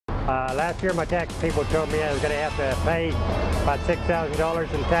Last year my tax people told me I was going to have to pay about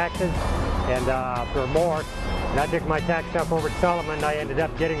 $6,000 in taxes and for more. And I took my tax stuff over to Solomon and I ended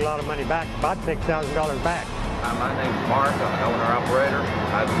up getting a lot of money back, about $6,000 back. My name's Mark. I'm an owner-operator.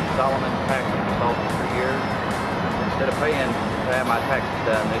 I've used Solomon Tax Consultants for years. Instead of paying to have my taxes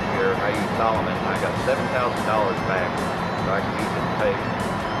done this year, I used Solomon. I got $7,000 back so I could use it to pay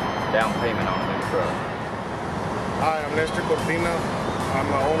down payment on a new truck. Hi, I'm Nestor Cortina. I'm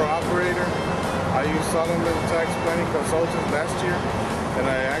an owner-operator. I used Solomon Tax Planning Consultants last year, and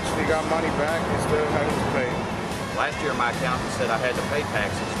I actually got money back instead of having to pay. Last year my accountant said I had to pay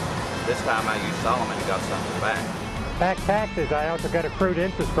taxes. This time I used Solomon and got something back. Back taxes, I also got accrued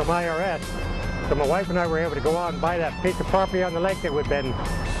interest from IRS. So my wife and I were able to go out and buy that piece of property on the lake that we've been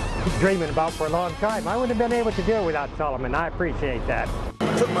dreaming about for a long time. I wouldn't have been able to do it without Solomon. I appreciate that.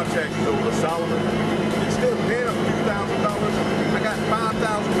 I took my taxes over to Solomon. Instead of paying a few $1,000s, I got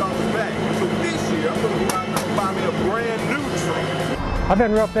 $5,000 back. So this year, I'm going to go out and buy me a brand new truck. I've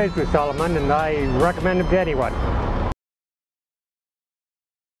been real pleased with Solomon, and I recommend them to anyone.